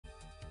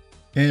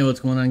Hey, what's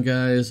going on,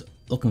 guys?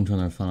 Welcome to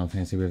another Final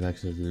Fantasy Wave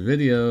Access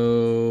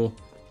video.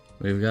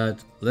 We've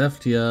got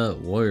Leftia,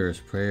 Warrior's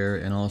Prayer,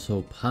 and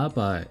also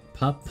Poppy,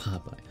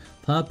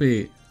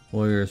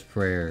 Warrior's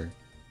Prayer.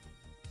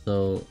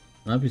 So,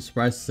 I'd be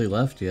surprised to see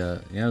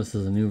Leftia. Yeah, this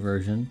is a new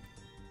version.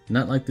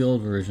 Not like the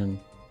old version.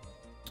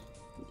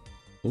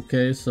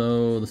 Okay,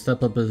 so the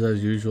step up is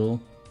as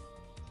usual.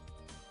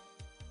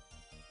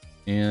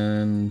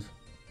 And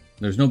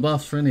there's no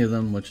buffs for any of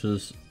them, which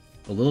is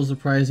a little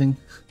surprising.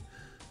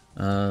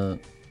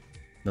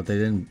 That they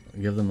didn't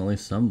give them at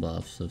least some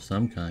buffs of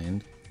some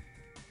kind.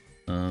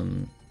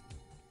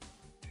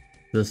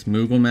 This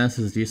Moogle Mask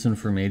is decent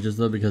for mages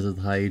though because of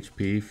the high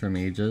HP for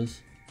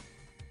mages.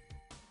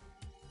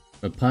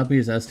 But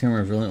Poppy's S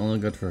tier is really only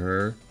good for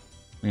her.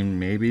 I mean,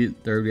 maybe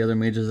there would be other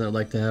mages that would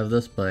like to have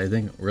this, but I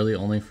think really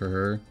only for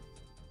her.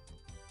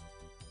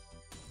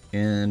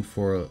 And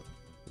for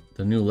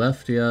the new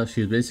Leftia,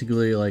 she's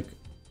basically like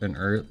an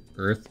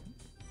earth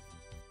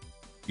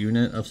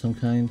unit of some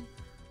kind.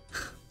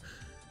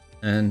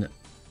 And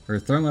her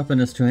throwing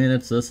weapon is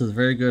two-handed, so this is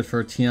very good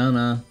for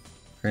Tiana.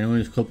 For anyone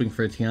who's coping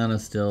for Tiana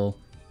still,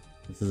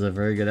 this is a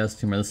very good S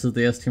tier. This is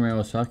the S tier I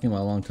was talking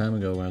about a long time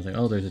ago when I was like,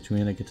 oh, there's a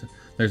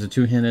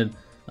two-handed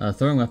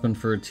throwing weapon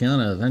for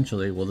Tiana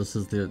eventually. Well, this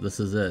is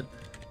it.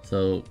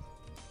 So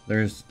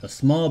there's a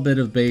small bit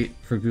of bait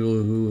for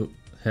people who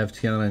have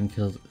Tiana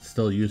and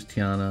still use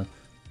Tiana.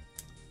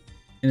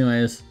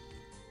 Anyways,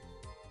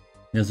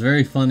 it's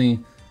very funny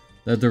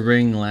that they're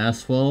bringing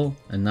Lastwell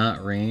and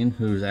not Rain,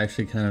 who's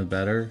actually kind of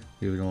better,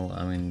 even though,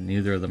 I mean,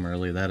 neither of them are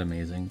really that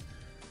amazing.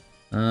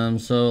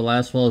 So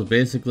Lastwell is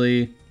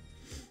basically,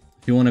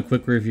 if you want a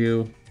quick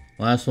review,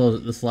 this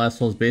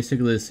Lastwell is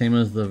basically the same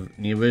as the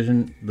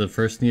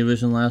first Neo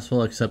Vision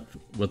Lastwell, except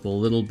with a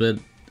little bit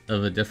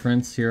of a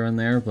difference here and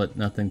there, but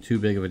nothing too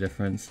big of a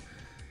difference.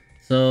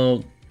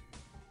 So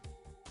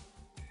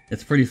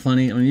it's pretty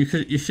funny. I mean,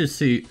 you should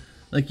see,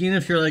 like, even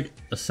if you're like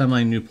a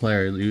semi-new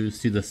player, you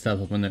see the step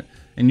up in there.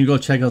 And you go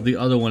check out the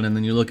other one, and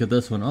then you look at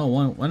this one. Oh,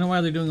 why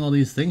are they doing all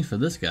these things for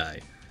this guy?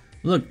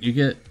 Look, you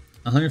get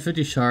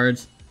 150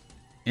 shards,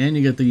 and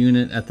you get the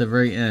unit at the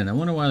very end. I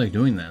wonder why they're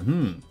doing that.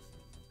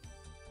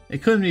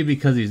 It couldn't be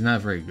because he's not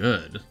very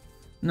good.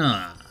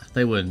 Nah,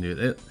 they wouldn't do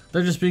that.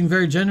 They're just being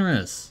very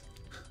generous.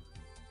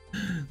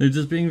 They're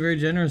just being very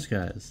generous,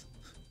 guys.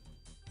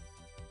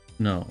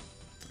 No.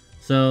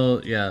 So,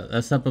 yeah,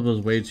 that step up was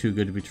way too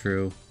good to be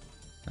true.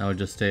 I would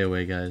just stay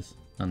away, guys,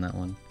 on that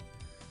one.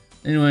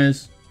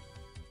 Anyways,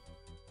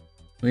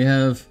 we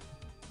have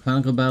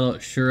Chronicle Battle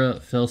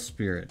Asura Fell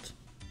Spirit,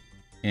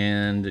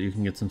 and you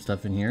can get some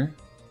stuff in here.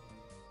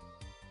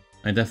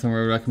 I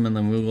definitely would recommend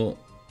the Moogle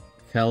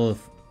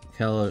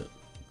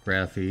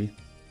Calligraphy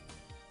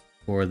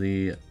for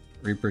the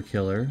Reaper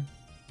Killer.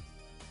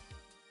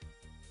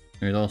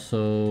 There's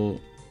also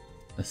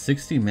a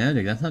 60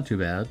 magic, that's not too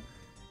bad,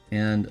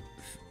 and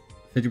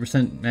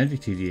 50% magic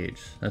TDH,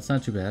 that's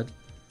not too bad.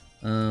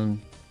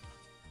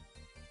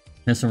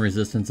 Has some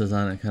resistances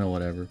on it, kind of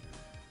whatever.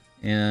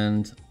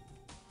 And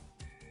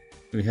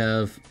we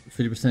have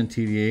 50%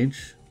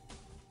 TDH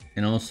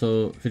and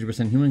also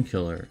 50% human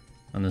killer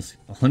on this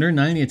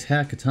 190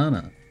 attack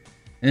katana.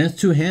 And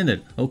it's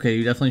two-handed. Okay,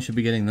 you definitely should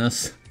be getting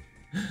this.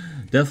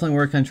 Definitely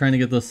work on trying to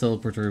get the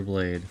celebratory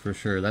blade for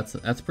sure.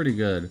 That's pretty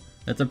good.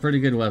 That's a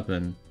pretty good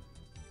weapon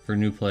for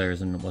new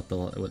players and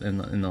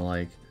in the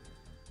like.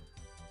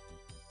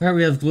 Alright,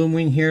 we have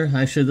Gloomwing here.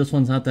 This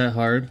one's not that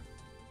hard.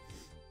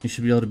 You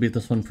should be able to beat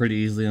this one pretty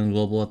easily on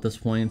global at this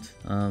point.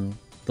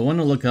 The one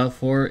to look out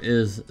for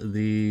is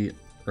the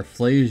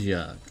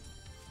Rafflesia.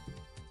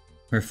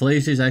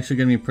 Rafflesia is actually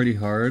going to be pretty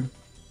hard.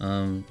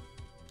 I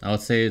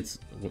would say it's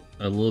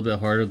a little bit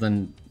harder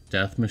than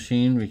Death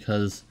Machine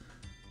because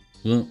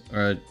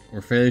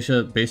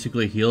Rafflesia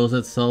basically heals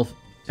itself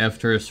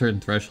after a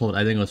certain threshold.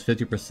 I think it was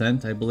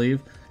 50%, I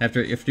believe.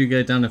 After you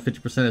get it down to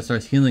 50%, it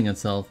starts healing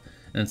itself,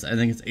 and I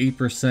think it's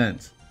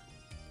 8%.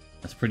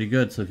 That's pretty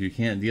good. So if you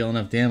can't deal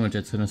enough damage,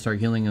 it's going to start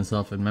healing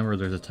itself. And remember,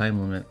 there's a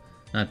time limit.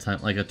 Not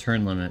time, like a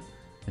turn limit,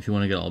 if you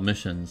want to get all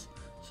missions.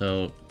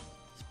 So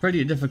it's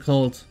pretty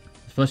difficult,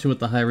 especially with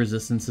the high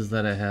resistances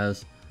that it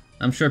has.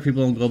 I'm sure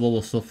people in global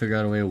will still figure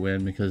out a way to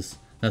win because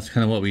that's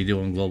kind of what we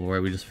do in global,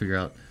 right? We just figure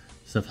out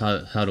stuff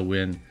how to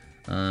win.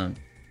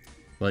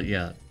 But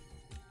yeah,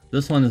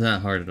 this one is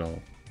not hard at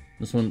all.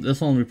 This one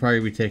will probably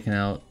be taken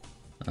out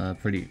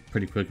pretty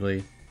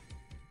quickly.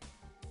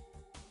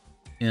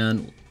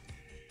 And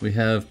we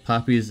have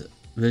Poppy's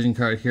vision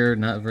card here,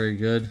 not very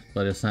good,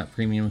 but it's not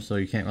premium, so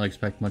you can't really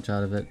expect much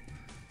out of it.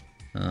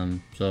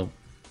 So,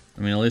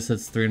 I mean, at least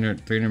it's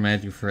 300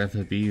 magic for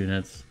FFBE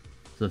units.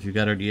 So if you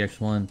got our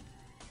DX1,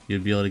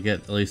 you'd be able to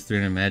get at least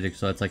 300 magic,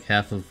 so that's like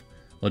half of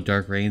what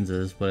Dark Reigns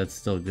is, but it's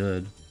still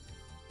good.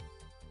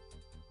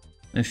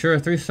 And sure,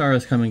 a 3-star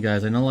is coming,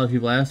 guys. I know a lot of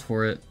people asked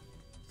for it.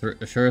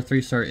 Sure, a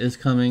 3-star is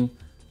coming.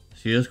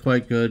 She is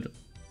quite good.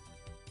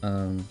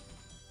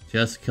 She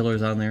has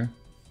killers on there.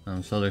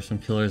 So there's some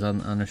killers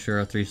on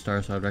Asura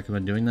 3-star, so I'd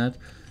recommend doing that.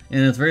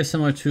 And it's very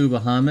similar to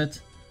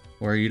Bahamut,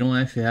 where you don't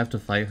actually have to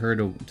fight her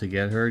to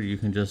get her. You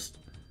can just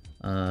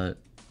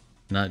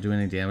not do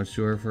any damage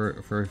to her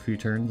for a few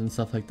turns and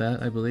stuff like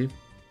that, I believe.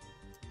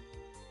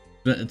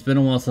 But it's been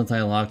a while since I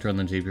unlocked her on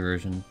the JP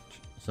version,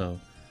 so.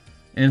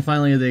 And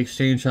finally, the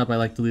exchange shop, I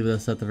like to leave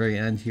this at the very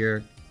end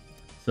here.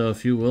 So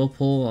if you will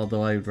pull,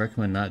 although I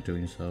recommend not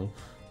doing so,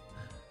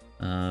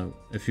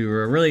 if you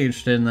were really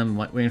interested in them,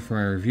 waiting for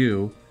my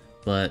review,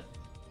 but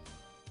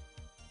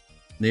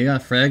they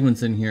got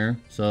fragments in here,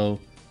 so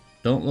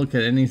don't look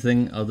at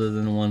anything other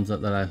than the ones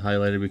that I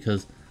highlighted,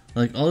 because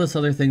like all this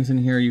other things in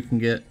here you can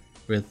get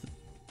with,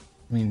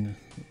 I mean,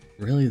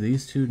 really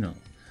these two? No.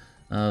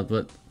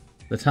 But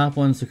the top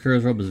one,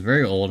 Sakura's robe, is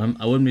very old.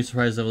 I wouldn't be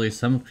surprised if at least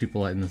some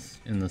people in this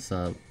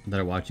that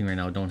are watching right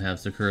now don't have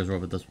Sakura's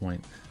robe at this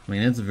point. I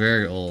mean, it's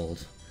very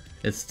old.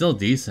 It's still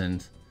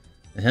decent.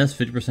 It has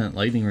 50%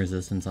 lightning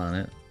resistance on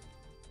it.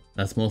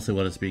 That's mostly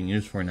what it's being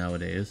used for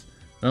nowadays.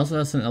 It also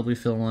has some LB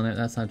film on it.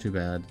 That's not too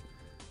bad.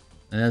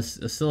 And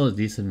it's still a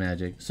decent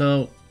magic.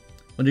 So,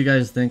 what do you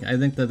guys think? I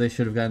think that they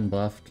should have gotten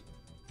buffed.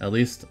 At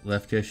least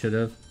Lefty should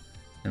have.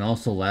 And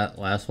also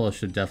Lastwell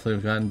should definitely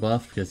have gotten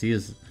buffed, because he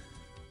is...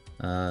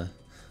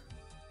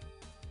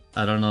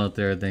 I don't know what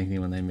they were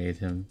thinking when they made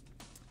him.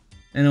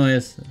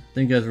 Anyways,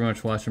 thank you guys very much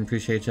for watching.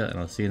 Appreciate you, and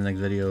I'll see you in the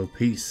next video.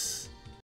 Peace.